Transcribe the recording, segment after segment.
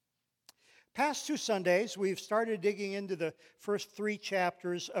Past 2 Sundays, we've started digging into the first 3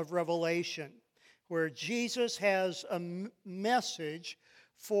 chapters of Revelation, where Jesus has a message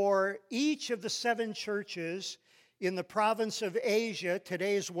for each of the 7 churches in the province of Asia,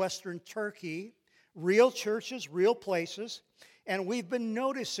 today's Western Turkey, real churches, real places. And we've been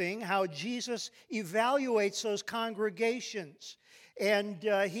noticing how Jesus evaluates those congregations. And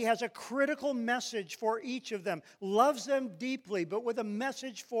he has a critical message for each of them, loves them deeply, but with a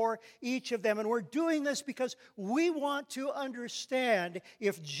message for each of them. And we're doing this because we want to understand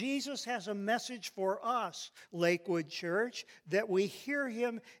if Jesus has a message for us, Lakewood Church, that we hear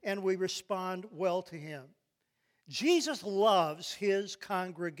him and we respond well to him. Jesus loves his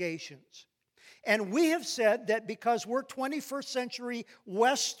congregations. And we have said that because we're 21st century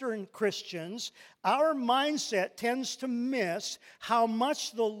Western Christians, our mindset tends to miss how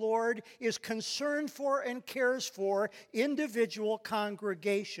much the Lord is concerned for and cares for individual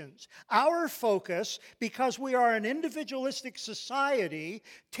congregations. Our focus, because we are an individualistic society,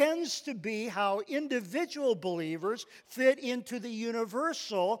 tends to be how individual believers fit into the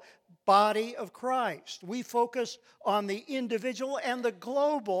universal body of Christ. We focus on the individual and the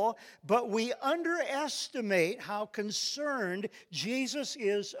global, but we underestimate how concerned Jesus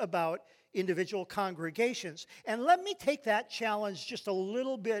is about individual congregations. And let me take that challenge just a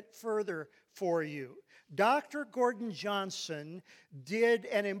little bit further for you. Dr. Gordon Johnson did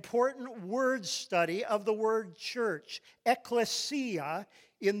an important word study of the word church, ecclesia,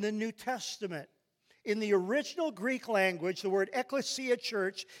 in the New Testament. In the original Greek language, the word ecclesia,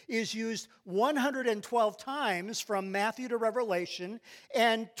 church, is used 112 times from Matthew to Revelation,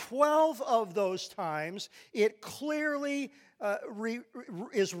 and 12 of those times it clearly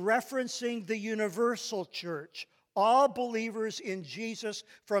is referencing the universal church. All believers in Jesus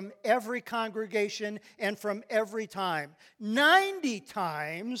from every congregation and from every time. 90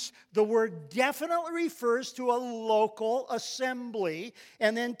 times, the word definitely refers to a local assembly,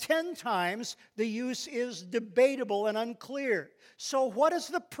 and then 10 times, the use is debatable and unclear. So what is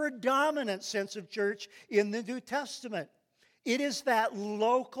the predominant sense of church in the New Testament? It is that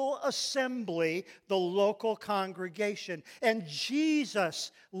local assembly, the local congregation. And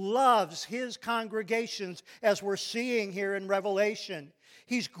Jesus loves his congregations, as we're seeing here in Revelation.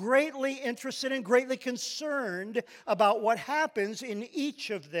 He's greatly interested and greatly concerned about what happens in each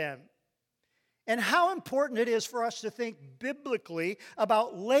of them. And how important it is for us to think biblically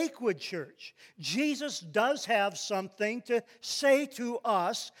about Lakewood Church. Jesus does have something to say to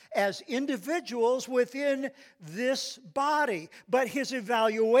us as individuals within this body, but his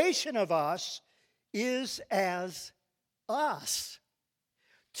evaluation of us is as us.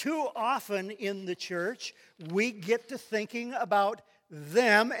 Too often in the church, we get to thinking about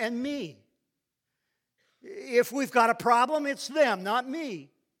them and me. If we've got a problem, it's them, not me.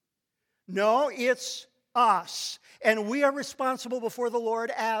 No, it's us. And we are responsible before the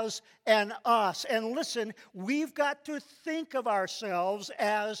Lord as an us. And listen, we've got to think of ourselves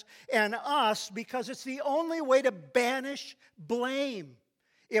as an us because it's the only way to banish blame.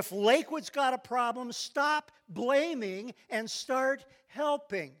 If Lakewood's got a problem, stop blaming and start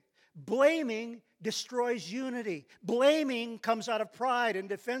helping. Blaming destroys unity. Blaming comes out of pride and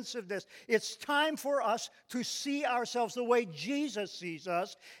defensiveness. It's time for us to see ourselves the way Jesus sees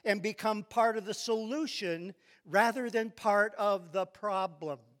us and become part of the solution rather than part of the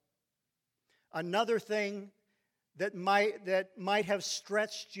problem. Another thing that might have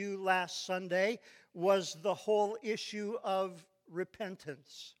stretched you last Sunday was the whole issue of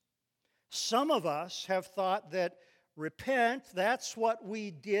repentance. Some of us have thought that repent, that's what we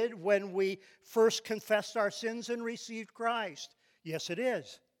did when we first confessed our sins and received Christ. Yes, it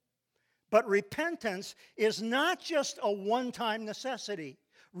is. But repentance is not just a one-time necessity.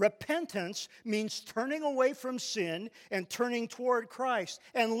 Repentance means turning away from sin and turning toward Christ.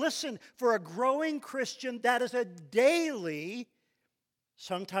 And listen, for a growing Christian, that is a daily,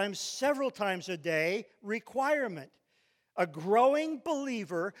 sometimes several times a day, requirement. A growing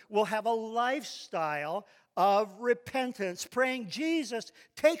believer will have a lifestyle of repentance, praying, Jesus,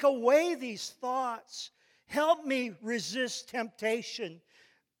 take away these thoughts. Help me resist temptation.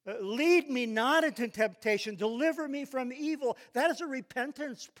 Lead me not into temptation. Deliver me from evil. That is a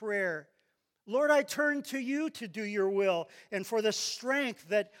repentance prayer. Lord, I turn to you to do your will and for the strength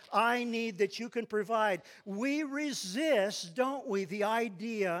that I need that you can provide. We resist, don't we, the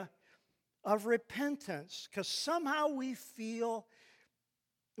idea of repentance because somehow we feel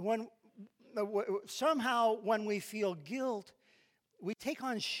when we feel guilt, we take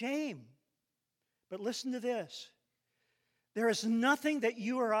on shame. But listen to this. There is nothing that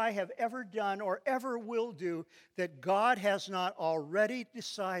you or I have ever done or ever will do that God has not already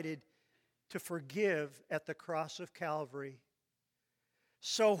decided to forgive at the cross of Calvary.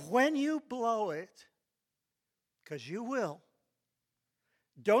 So when you blow it, because you will,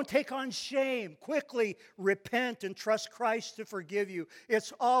 don't take on shame. Quickly repent and trust Christ to forgive you.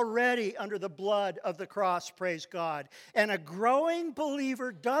 It's already under the blood of the cross, praise God. And a growing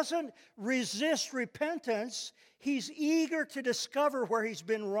believer doesn't resist repentance. He's eager to discover where he's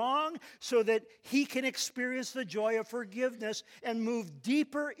been wrong so that he can experience the joy of forgiveness and move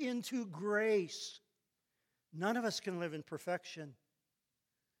deeper into grace. None of us can live in perfection.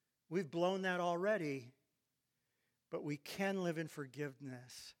 We've blown that already. But we can live in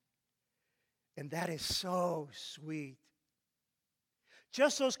forgiveness. And that is so sweet.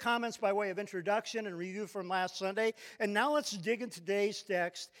 Just those comments by way of introduction and review from last Sunday. And now let's dig into today's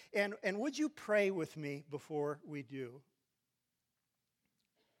text. And would you pray with me before we do?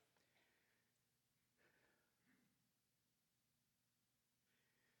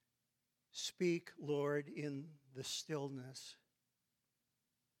 Speak, Lord, in the stillness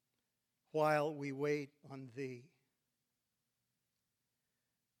while we wait on Thee.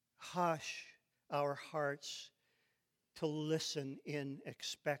 Hush our hearts to listen in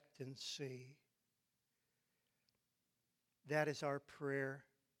expectancy. That is our prayer.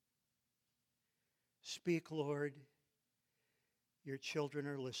 Speak, Lord. Your children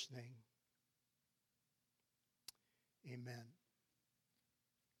are listening. Amen.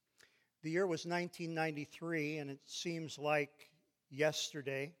 The year was 1993, and it seems like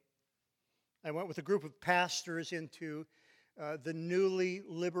yesterday. I went with a group of pastors into the newly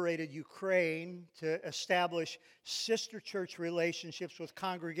liberated Ukraine to establish sister church relationships with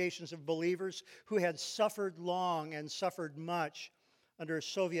congregations of believers who had suffered long and suffered much under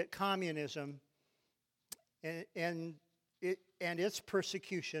Soviet communism and its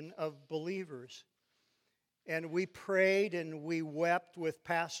persecution of believers. And we prayed and we wept with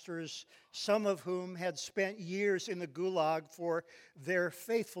pastors, some of whom had spent years in the Gulag for their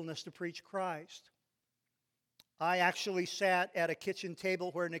faithfulness to preach Christ. I actually sat at a kitchen table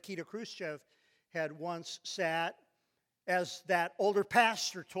where Nikita Khrushchev had once sat, as that older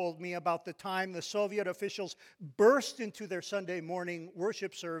pastor told me about the time the Soviet officials burst into their Sunday morning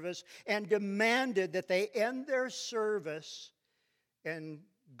worship service and demanded that they end their service and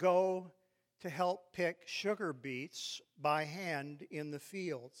go to help pick sugar beets by hand in the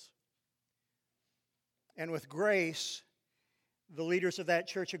fields. And with grace, the leaders of that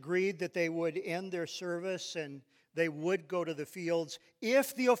church agreed that they would end their service and they would go to the fields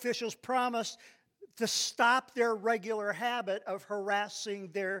if the officials promised to stop their regular habit of harassing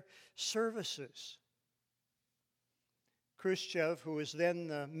their services. Khrushchev, who was then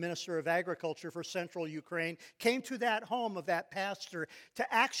the Minister of Agriculture for Central Ukraine, came to that home of that pastor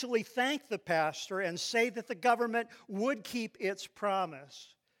to actually thank the pastor and say that the government would keep its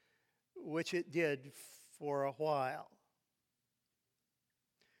promise, which it did for a while.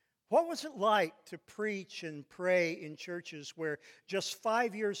 What was it like to preach and pray in churches where just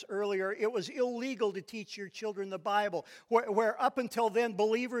 5 years earlier it was illegal to teach your children the Bible, where up until then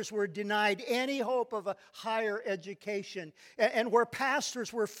believers were denied any hope of a higher education, and where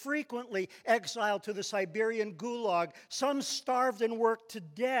pastors were frequently exiled to the Siberian Gulag, some starved and worked to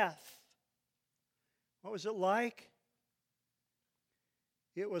death? What was it like?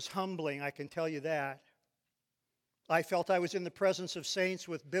 It was humbling, I can tell you that. I felt I was in the presence of saints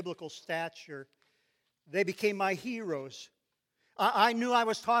with biblical stature. They became my heroes. I knew I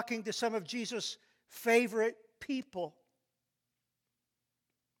was talking to some of Jesus' favorite people.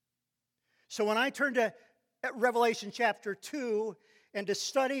 So when I turned to Revelation chapter 2 and to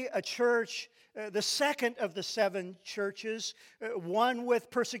study a church, the second of the 7 churches, one with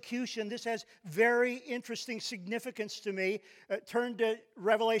persecution, this has very interesting significance to me. Turn to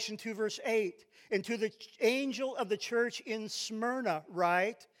Revelation 2 verse 8. And to the angel of the church in Smyrna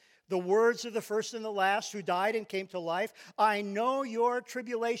write, the words of the first and the last who died and came to life. I know your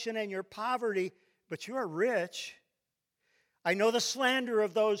tribulation and your poverty, but you are rich. I know the slander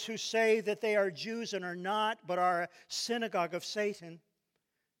of those who say that they are Jews and are not, but are a synagogue of Satan.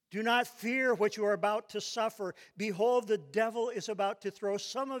 Do not fear what you are about to suffer. Behold, the devil is about to throw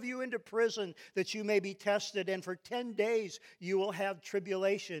some of you into prison that you may be tested, and for 10 days you will have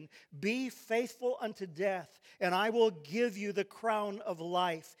tribulation. Be faithful unto death, and I will give you the crown of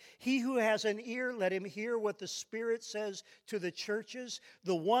life. He who has an ear, let him hear what the Spirit says to the churches.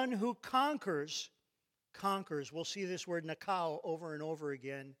 The one who conquers. We'll see this word nakao over and over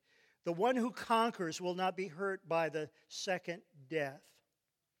again. The one who conquers will not be hurt by the second death.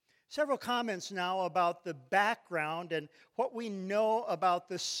 Several comments now about the background and what we know about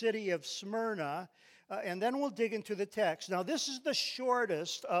the city of Smyrna. and then we'll dig into the text. Now, this is the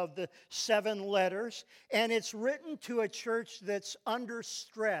shortest of the 7 letters, and it's written to a church that's under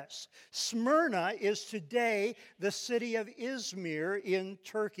stress. Smyrna is today the city of Izmir in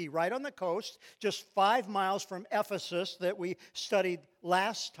Turkey, right on the coast, just 5 miles from Ephesus that we studied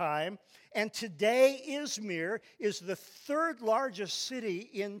last time. And today, Izmir is the 3rd largest city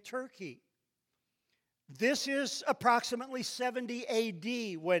in Turkey. This is approximately 70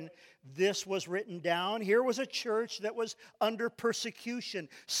 A.D. when this was written down. Here was a church that was under persecution.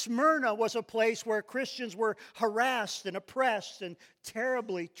 Smyrna was a place where Christians were harassed and oppressed and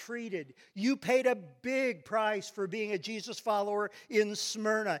terribly treated. You paid a big price for being a Jesus follower in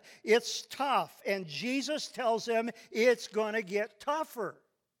Smyrna. It's tough, and Jesus tells them it's going to get tougher.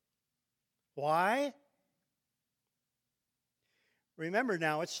 Why? Remember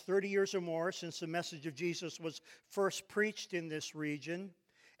now, it's 30 years or more since the message of Jesus was first preached in this region.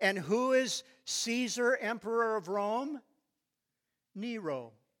 And who is Caesar, emperor of Rome?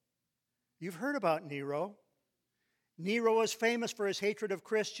 Nero. You've heard about Nero. Nero was famous for his hatred of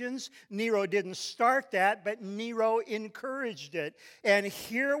Christians. Nero didn't start that, but Nero encouraged it. And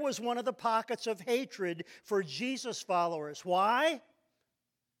here was one of the pockets of hatred for Jesus followers. Why?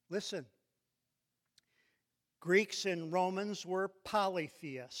 Listen. Greeks and Romans were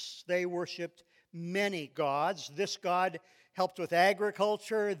polytheists. They worshipped many gods. This god helped with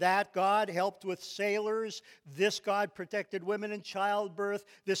agriculture. That god helped with sailors. This god protected women in childbirth.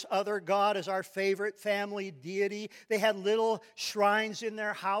 This other god is our favorite family deity. They had little shrines in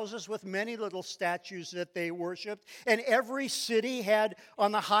their houses with many little statues that they worshipped. And every city had,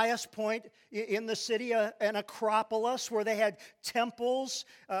 on the highest point in the city, an acropolis where they had temples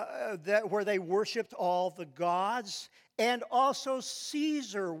where they worshipped all the gods. And also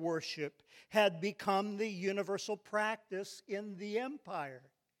Caesar worship had become the universal practice in the empire.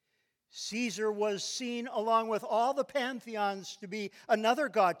 Caesar was seen, along with all the pantheons, to be another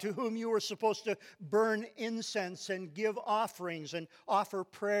god to whom you were supposed to burn incense and give offerings and offer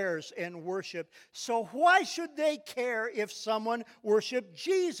prayers and worship. So why should they care if someone worshiped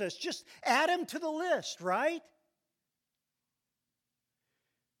Jesus? Just add him to the list, right?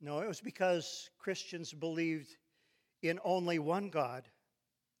 No, it was because Christians believed in only one God.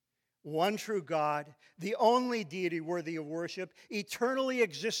 One true God, the only deity worthy of worship, eternally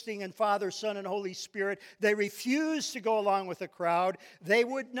existing in Father, Son, and Holy Spirit. They refused to go along with the crowd. They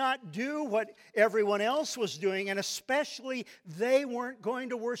would not do what everyone else was doing, and especially they weren't going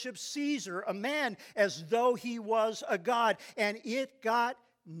to worship Caesar, a man, as though he was a god. And it got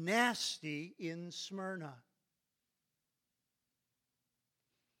nasty in Smyrna.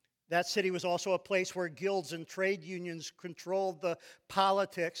 That city was also a place where guilds and trade unions controlled the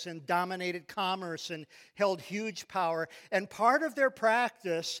politics and dominated commerce and held huge power. And part of their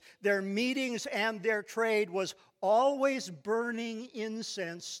practice, their meetings and their trade, was always burning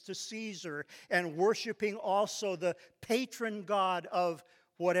incense to Caesar and worshiping also the patron god of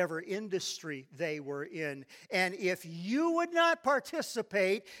whatever industry they were in. And if you would not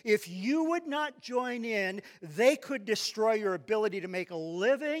participate, if you would not join in, they could destroy your ability to make a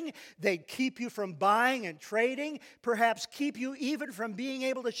living. They'd keep you from buying and trading, perhaps keep you even from being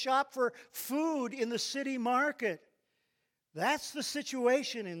able to shop for food in the city market. That's the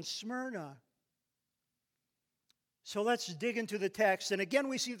situation in Smyrna. So let's dig into the text. And again,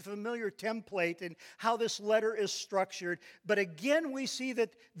 we see the familiar template and how this letter is structured. But again, we see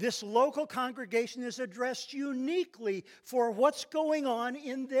that this local congregation is addressed uniquely for what's going on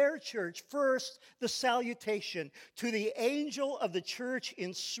in their church. First, the salutation. To the angel of the church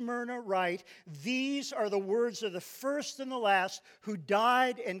in Smyrna write, these are the words of the first and the last who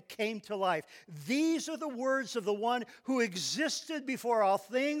died and came to life. These are the words of the one who existed before all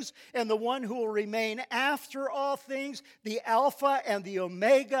things and the one who will remain after all things. The Alpha and the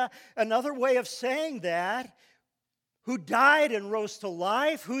Omega. Another way of saying that, who died and rose to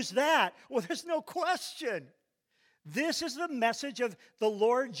life. Who's that? Well, there's no question. This is the message of the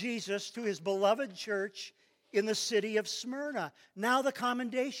Lord Jesus to his beloved church in the city of Smyrna. Now the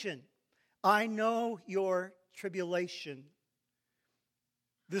commendation. I know your tribulation.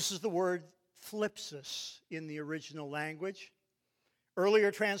 This is the word thlipsis in the original language.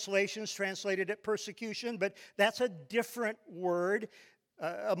 Earlier translations translated it persecution, but that's a different word,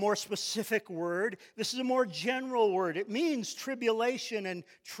 a more specific word. This is a more general word. It means tribulation and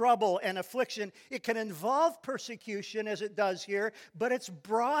trouble and affliction. It can involve persecution, as it does here, but it's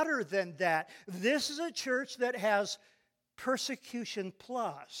broader than that. This is a church that has persecution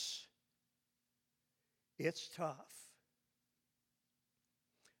plus. It's tough.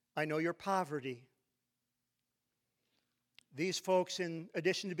 I know your poverty. These folks, in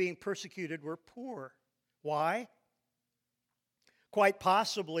addition to being persecuted, were poor. Why? Quite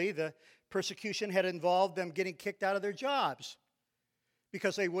possibly the persecution had involved them getting kicked out of their jobs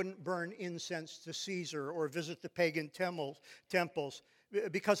because they wouldn't burn incense to Caesar or visit the pagan temples.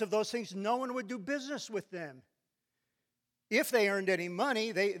 Because of those things, no one would do business with them. If they earned any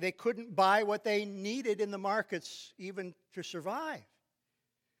money, they couldn't buy what they needed in the markets even to survive.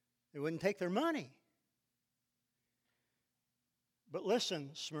 They wouldn't take their money. But listen,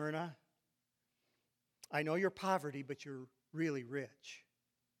 Smyrna, I know you're poverty, but you're really rich.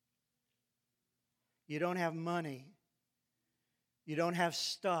 You don't have money. You don't have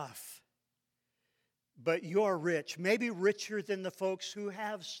stuff. But you're rich, maybe richer than the folks who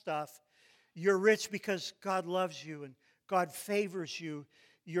have stuff. You're rich because God loves you and God favors you.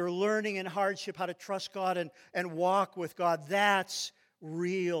 You're learning in hardship how to trust God and walk with God. That's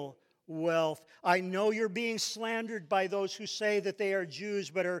real wealth. I know you're being slandered by those who say that they are Jews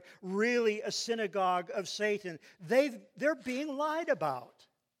but are really a synagogue of Satan. They're being lied about.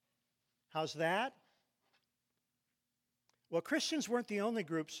 How's that? Well, Christians weren't the only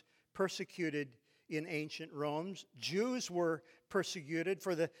groups persecuted in ancient Rome. Jews were persecuted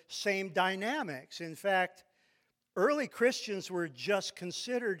for the same dynamics. In fact, early Christians were just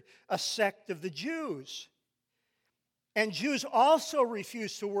considered a sect of the Jews. And Jews also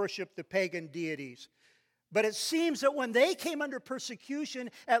refused to worship the pagan deities. But it seems that when they came under persecution,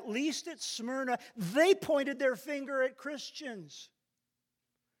 at least at Smyrna, they pointed their finger at Christians.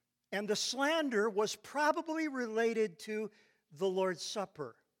 And the slander was probably related to the Lord's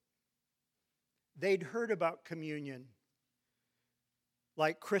Supper. They'd heard about communion,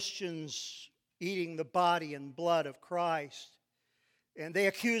 like Christians eating the body and blood of Christ. And they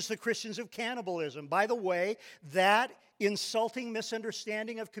accused the Christians of cannibalism. By the way, that insulting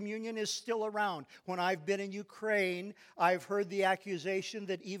misunderstanding of communion is still around. When I've been in Ukraine, I've heard the accusation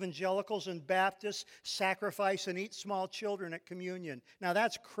that evangelicals and Baptists sacrifice and eat small children at communion. Now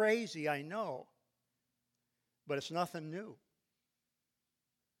that's crazy, I know, but it's nothing new.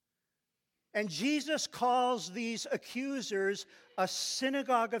 And Jesus calls these accusers a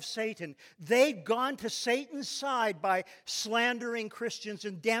synagogue of Satan. They'd gone to Satan's side by slandering Christians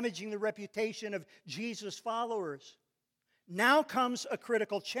and damaging the reputation of Jesus' followers. Now comes a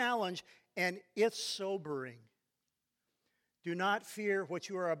critical challenge, and it's sobering. Do not fear what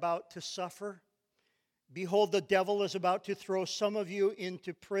you are about to suffer. Behold, the devil is about to throw some of you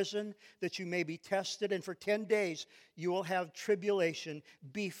into prison that you may be tested, and for 10 days you will have tribulation.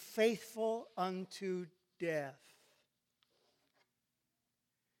 Be faithful unto death.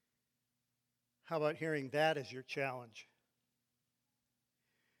 How about hearing that as your challenge?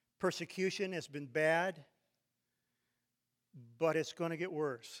 Persecution has been bad, but it's going to get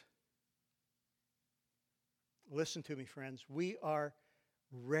worse. Listen to me, friends. We are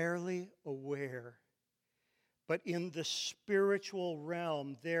rarely aware, but in the spiritual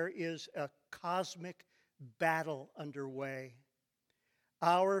realm, there is a cosmic battle underway.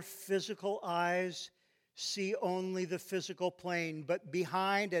 Our physical eyes see only the physical plane, but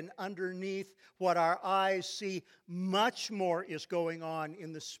behind and underneath what our eyes see, much more is going on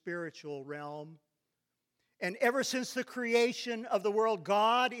in the spiritual realm. And ever since the creation of the world,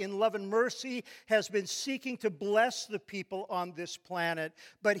 God, in love and mercy, has been seeking to bless the people on this planet.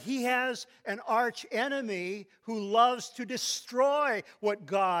 But He has an arch enemy who loves to destroy what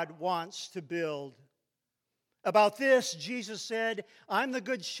God wants to build. About this, Jesus said, I'm the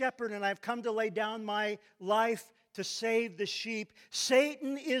good shepherd, and I've come to lay down my life to save the sheep.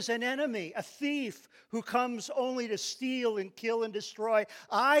 Satan is an enemy, a thief who comes only to steal and kill and destroy.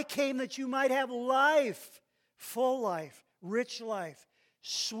 I came that you might have life. Full life, rich life,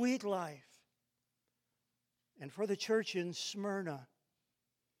 sweet life. And for the church in Smyrna,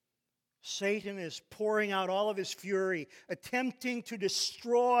 Satan is pouring out all of his fury, attempting to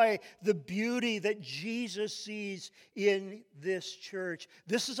destroy the beauty that Jesus sees in this church.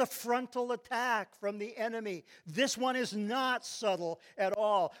 This is a frontal attack from the enemy. This one is not subtle at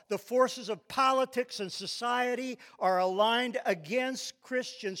all. The forces of politics and society are aligned against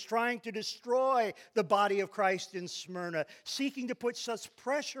Christians, trying to destroy the body of Christ in Smyrna, seeking to put such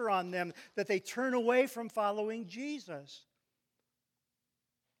pressure on them that they turn away from following Jesus.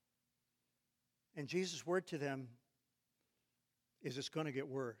 And Jesus' word to them is it's going to get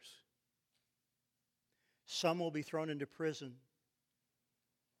worse. Some will be thrown into prison.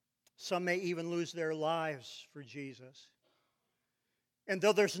 Some may even lose their lives for Jesus. And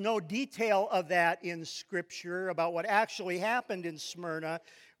though there's no detail of that in Scripture about what actually happened in Smyrna,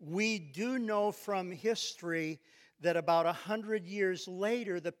 we do know from history that about 100 years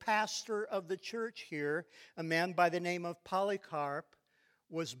later, the pastor of the church here, a man by the name of Polycarp,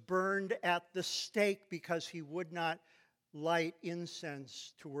 was burned at the stake because he would not light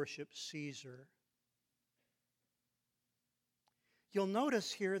incense to worship Caesar. You'll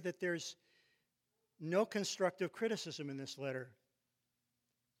notice here that there's no constructive criticism in this letter.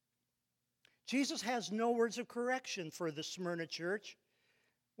 Jesus has no words of correction for the Smyrna church,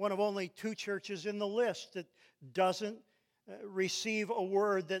 one of only 2 churches in the list that doesn't receive a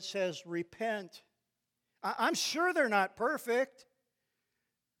word that says repent. I'm sure they're not perfect,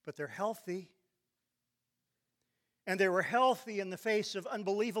 but they're healthy. And they were healthy in the face of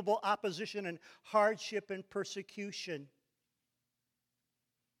unbelievable opposition and hardship and persecution.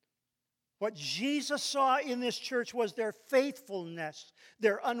 What Jesus saw in this church was their faithfulness,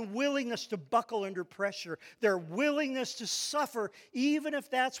 their unwillingness to buckle under pressure, their willingness to suffer, even if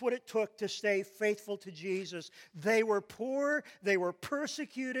that's what it took to stay faithful to Jesus. They were poor, they were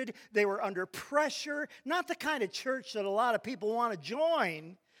persecuted, they were under pressure, not the kind of church that a lot of people want to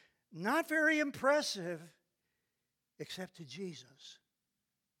join, not very impressive, except to Jesus.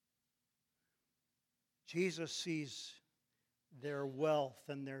 Jesus sees their wealth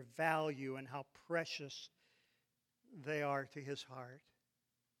and their value and how precious they are to his heart.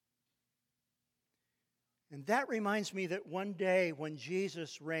 And that reminds me that one day when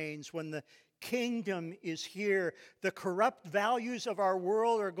Jesus reigns, when the kingdom is here, the corrupt values of our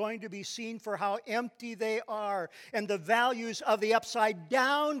world are going to be seen for how empty they are, and the values of the upside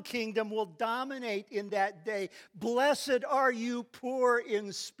down kingdom will dominate in that day. Blessed are you poor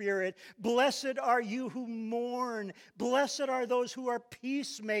in spirit. Blessed are you who mourn. Blessed are those who are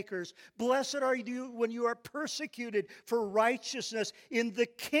peacemakers. Blessed are you when you are persecuted for righteousness. In the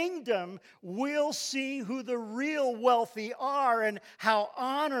kingdom, we'll see who the real wealthy are and how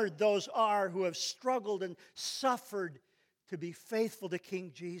honored those are who have struggled and suffered to be faithful to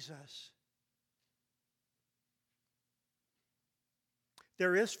King Jesus.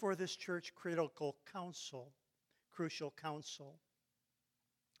 There is for this church crucial counsel.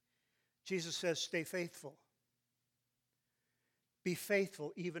 Jesus says, stay faithful. Be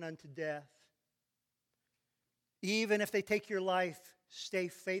faithful even unto death. Even if they take your life, stay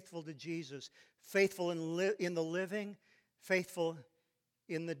faithful to Jesus. Faithful in the living, faithful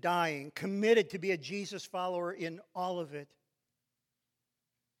in the dying, committed to be a Jesus follower in all of it.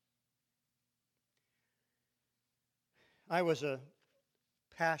 I was a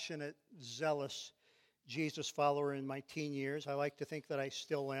passionate, zealous Jesus follower in my teen years. I like to think that I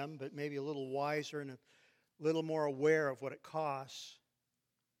still am, but maybe a little wiser and a little more aware of what it costs.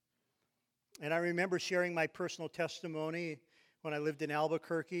 And I remember sharing my personal testimony when I lived in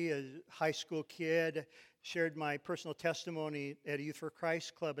Albuquerque, a high school kid. Shared my personal testimony at a Youth for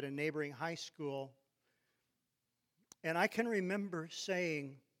Christ club at a neighboring high school. And I can remember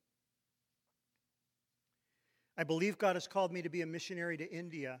saying, I believe God has called me to be a missionary to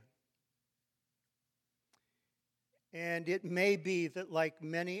India. And it may be that, like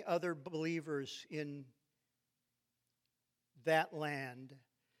many other believers in that land,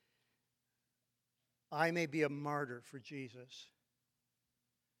 I may be a martyr for Jesus.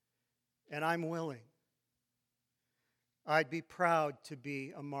 And I'm willing. I'd be proud to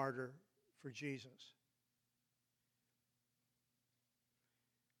be a martyr for Jesus.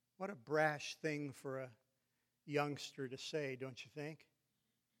 What a brash thing for a youngster to say, don't you think?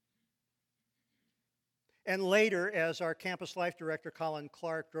 And later, as our campus life director, Colin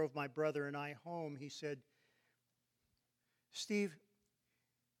Clark, drove my brother and I home, he said, Steve,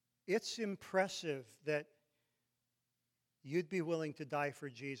 it's impressive that you'd be willing to die for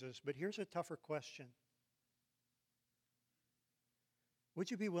Jesus, but here's a tougher question. Would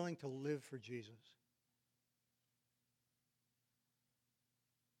you be willing to live for Jesus?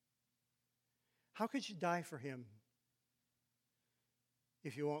 How could you die for him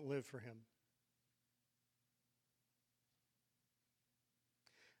if you won't live for him?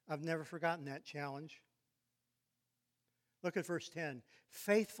 I've never forgotten that challenge. Look at verse 10.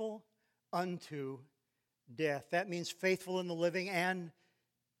 Faithful unto death. That means faithful in the living and,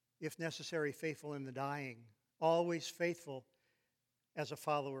 if necessary, faithful in the dying. Always faithful as a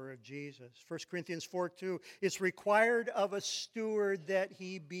follower of Jesus. 1 Corinthians 4:2, it's required of a steward that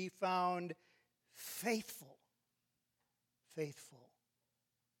he be found faithful. Faithful.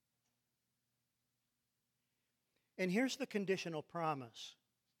 And here's the conditional promise.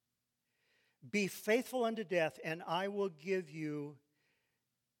 Be faithful unto death, and I will give you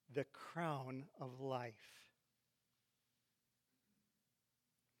the crown of life.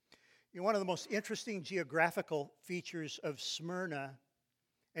 One of the most interesting geographical features of Smyrna,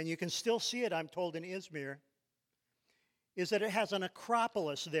 and you can still see it, I'm told, in Izmir, is that it has an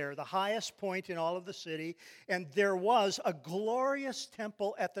Acropolis there, the highest point in all of the city, and there was a glorious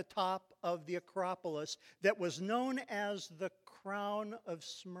temple at the top of the Acropolis that was known as the Crown of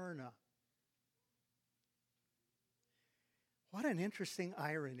Smyrna. What an interesting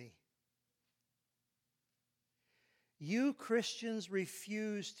irony. You Christians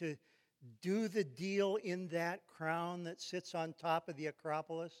refuse to do the deal in that crown that sits on top of the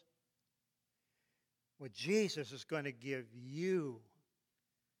Acropolis. Well, Jesus is going to give you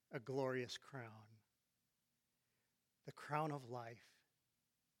a glorious crown, the crown of life.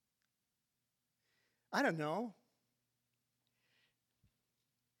 I don't know.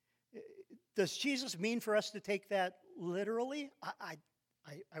 Does Jesus mean for us to take that literally?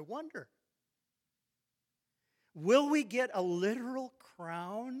 I wonder. Will we get a literal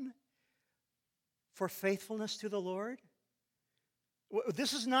crown for faithfulness to the Lord?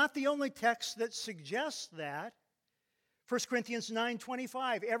 This is not the only text that suggests that. 1 Corinthians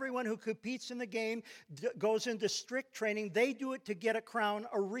 9:25, everyone who competes in the game goes into strict training. They do it to get a crown,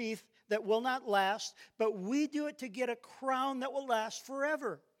 a wreath that will not last, but we do it to get a crown that will last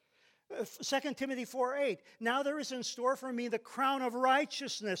forever. 2 Timothy 4:8, now there is in store for me the crown of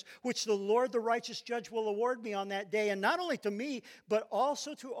righteousness, which the Lord, the righteous judge, will award me on that day, and not only to me, but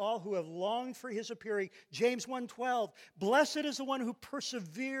also to all who have longed for his appearing. James 1:12, blessed is the one who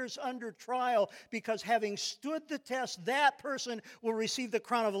perseveres under trial, because having stood the test, that person will receive the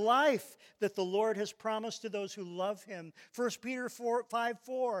crown of life that the Lord has promised to those who love him. 1 Peter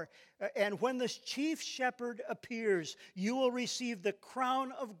 5:4, and when the chief shepherd appears, you will receive the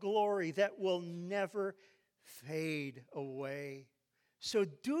crown of glory that will never fade away. So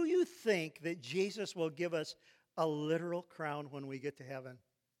do you think that Jesus will give us a literal crown when we get to heaven?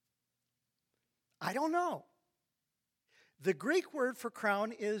 I don't know. The Greek word for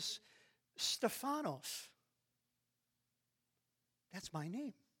crown is Stephanos. That's my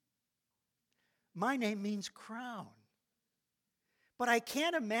name. My name means crown. But I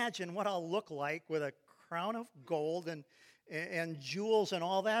can't imagine what I'll look like with a crown of gold and jewels and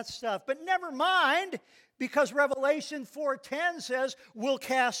all that stuff. But never mind, because Revelation 4:10 says we'll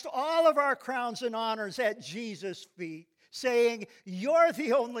cast all of our crowns and honors at Jesus' feet, saying, you're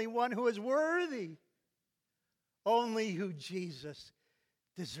the only one who is worthy. Only you, Jesus,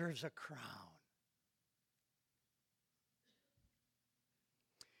 deserves a crown.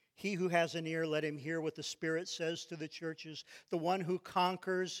 He who has an ear, let him hear what the Spirit says to the churches. The one who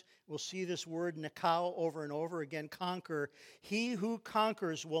conquers, we'll see this word nikao over and over again, conquer. He who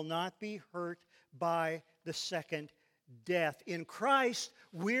conquers will not be hurt by the second death. In Christ,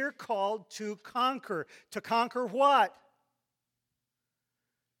 we're called to conquer. To conquer what?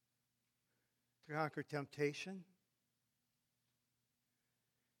 To conquer temptation.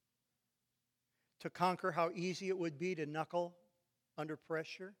 To conquer how easy it would be to knuckle under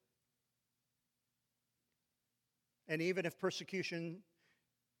pressure. And even if persecution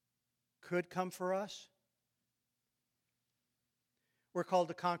could come for us, we're called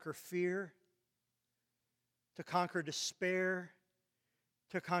to conquer fear, to conquer despair,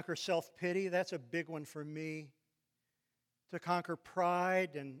 to conquer self-pity. That's a big one for me. To conquer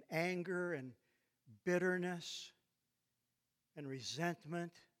pride and anger and bitterness and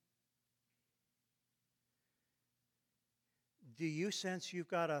resentment. Do you sense you've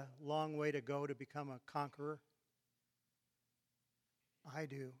got a long way to go to become a conqueror? I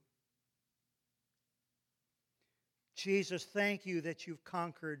do. Jesus, thank you that you've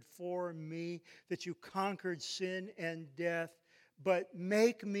conquered for me, that you conquered sin and death. But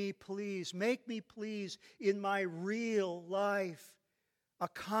make me please in my real life a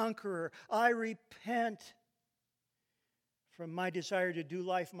conqueror. I repent from my desire to do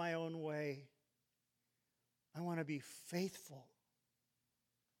life my own way. I want to be faithful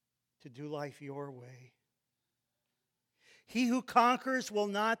to do life your way. He who conquers will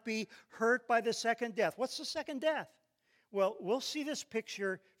not be hurt by the second death. What's the second death? Well, we'll see this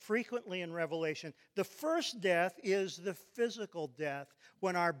picture frequently in Revelation. The first death is the physical death,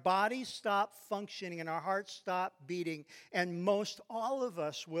 when our bodies stop functioning and our hearts stop beating, and most all of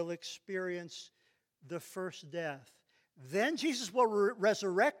us will experience the first death. Then Jesus will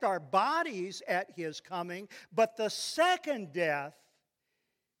resurrect our bodies at his coming, but the second death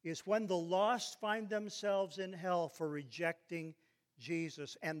is when the lost find themselves in hell for rejecting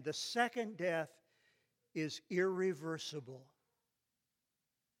Jesus. And the second death is irreversible.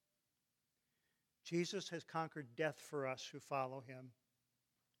 Jesus has conquered death for us who follow him.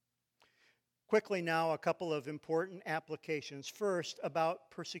 Quickly now, a couple of important applications. First, about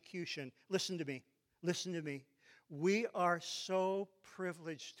persecution. Listen to me. We are so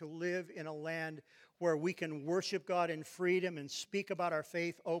privileged to live in a land where we can worship God in freedom and speak about our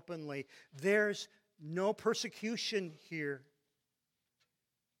faith openly. There's no persecution here.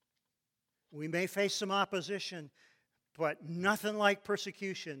 We may face some opposition, but nothing like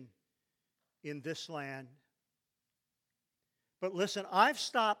persecution in this land. But listen, I've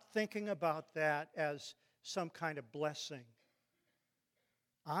stopped thinking about that as some kind of blessing.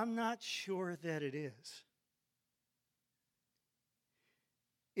 I'm not sure that it is.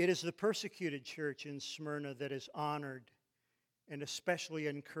 It is the persecuted church in Smyrna that is honored and especially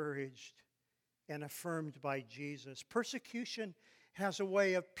encouraged and affirmed by Jesus. Persecution has a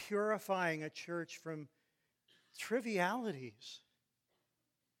way of purifying a church from trivialities.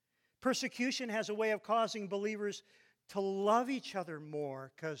 Persecution has a way of causing believers to love each other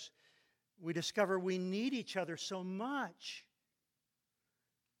more because we discover we need each other so much.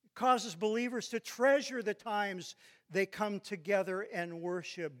 It causes believers to treasure the times they come together and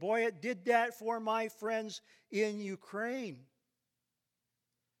worship. Boy, it did that for my friends in Ukraine.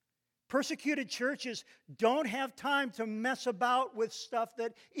 Persecuted churches don't have time to mess about with stuff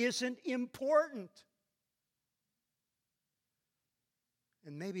that isn't important.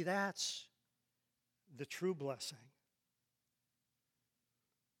 And maybe that's the true blessing.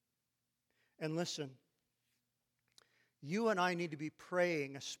 And listen, you and I need to be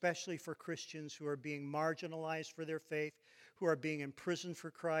praying, especially for Christians who are being marginalized for their faith, who are being imprisoned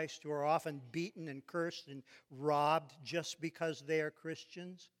for Christ, who are often beaten and cursed and robbed just because they are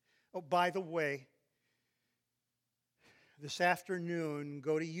Christians. Oh, by the way, this afternoon,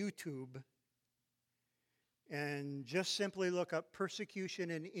 go to YouTube and just simply look up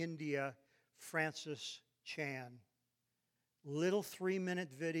Persecution in India, Francis Chan. Little 3-minute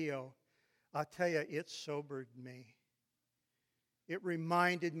video. I'll tell you, it sobered me. It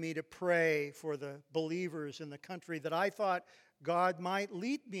reminded me to pray for the believers in the country that I thought God might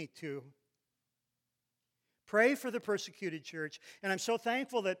lead me to. Pray for the persecuted church. And I'm so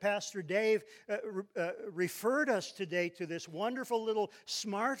thankful that Pastor Dave referred us today to this wonderful little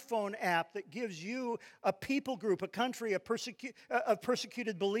smartphone app that gives you a people group, a country of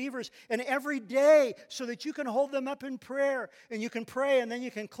persecuted believers, and every day so that you can hold them up in prayer. And you can pray, and then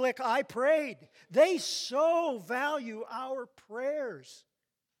you can click, I prayed. They so value our prayers.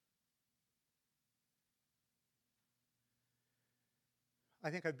 I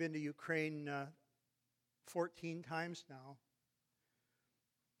think I've been to Ukraine 14 times now.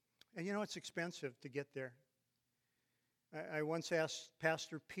 And you know, it's expensive to get there. I once asked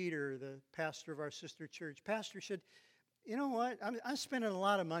Pastor Peter, the pastor of our sister church, Pastor said, you know what, I'm spending a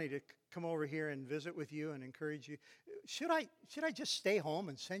lot of money to come over here and visit with you and encourage you. Should I just stay home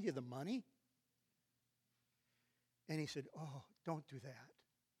and send you the money? And he said, oh, don't do that.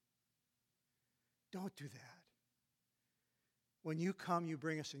 Don't do that. When you come, you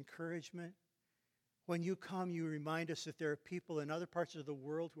bring us encouragement. When you come, you remind us that there are people in other parts of the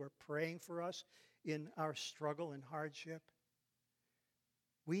world who are praying for us in our struggle and hardship.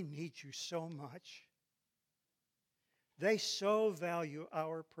 We need you so much. They so value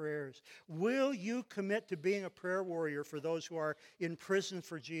our prayers. Will you commit to being a prayer warrior for those who are in prison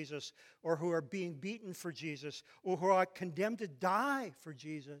for Jesus, or who are being beaten for Jesus, or who are condemned to die for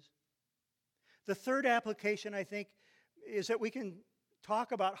Jesus? The third application, I think, is that we can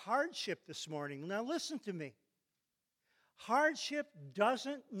talk about hardship this morning. Now listen to me. Hardship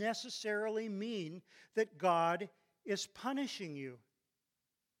doesn't necessarily mean that God is punishing you,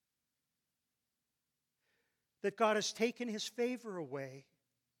 that God has taken His favor away.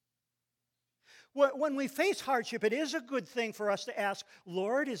 When we face hardship, it is a good thing for us to ask,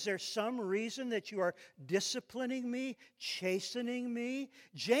 Lord, is there some reason that you are disciplining me, chastening me?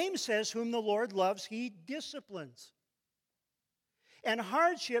 James says, whom the Lord loves, He disciplines. And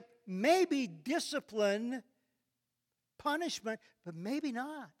hardship may be discipline, punishment, but maybe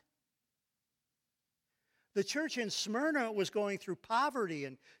not. The church in Smyrna was going through poverty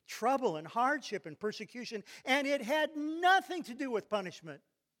and trouble and hardship and persecution, and it had nothing to do with punishment.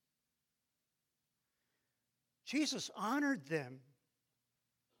 Jesus honored them,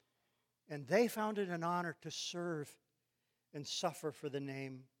 and they found it an honor to serve and suffer for the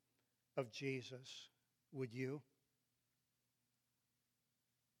name of Jesus. Would you?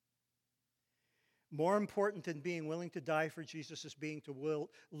 More important than being willing to die for Jesus is being to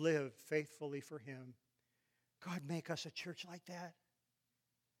live faithfully for Him. God, make us a church like that.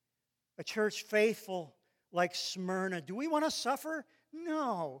 A church faithful like Smyrna. Do we want to suffer?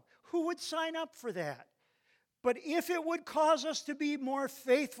 No. Who would sign up for that? But if it would cause us to be more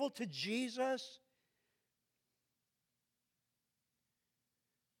faithful to Jesus,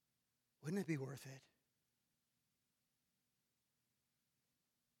 wouldn't it be worth it?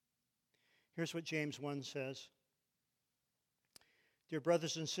 Here's what James 1 says. Dear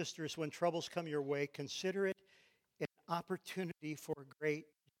brothers and sisters, when troubles come your way, consider it an opportunity for great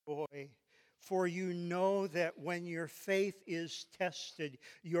joy. For you know that when your faith is tested,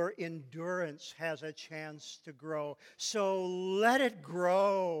 your endurance has a chance to grow. So let it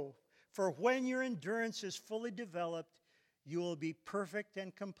grow. For when your endurance is fully developed, you will be perfect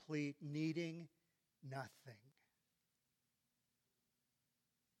and complete, needing nothing.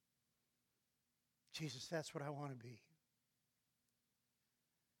 Jesus, that's what I want to be.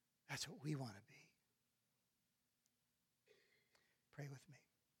 That's what we want to be. Pray with me.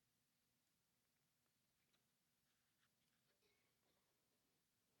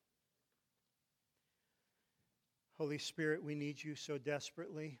 Holy Spirit, we need you so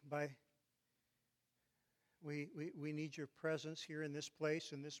desperately. We need your presence here in this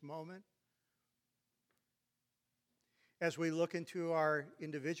place, in this moment. As we look into our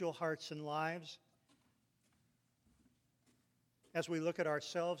individual hearts and lives, as we look at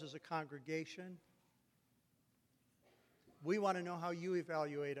ourselves as a congregation, we want to know how you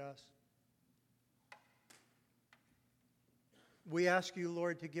evaluate us. We ask you,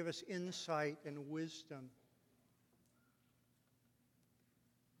 Lord, to give us insight and wisdom.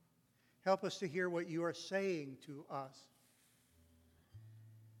 Help us to hear what you are saying to us.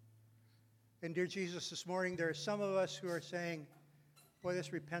 And dear Jesus, this morning there are some of us who are saying, boy,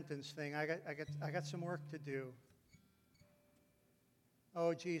 this repentance thing, I got some work to do.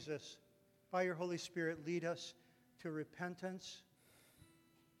 Oh, Jesus, by your Holy Spirit, lead us to repentance.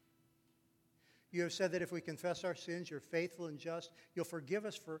 You have said that if we confess our sins, you're faithful and just. You'll forgive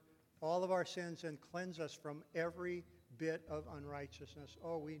us for all of our sins and cleanse us from every bit of unrighteousness.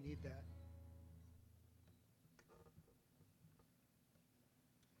 Oh, we need that.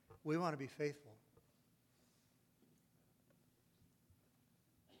 We want to be faithful.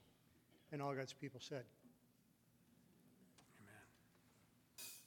 And all God's people said,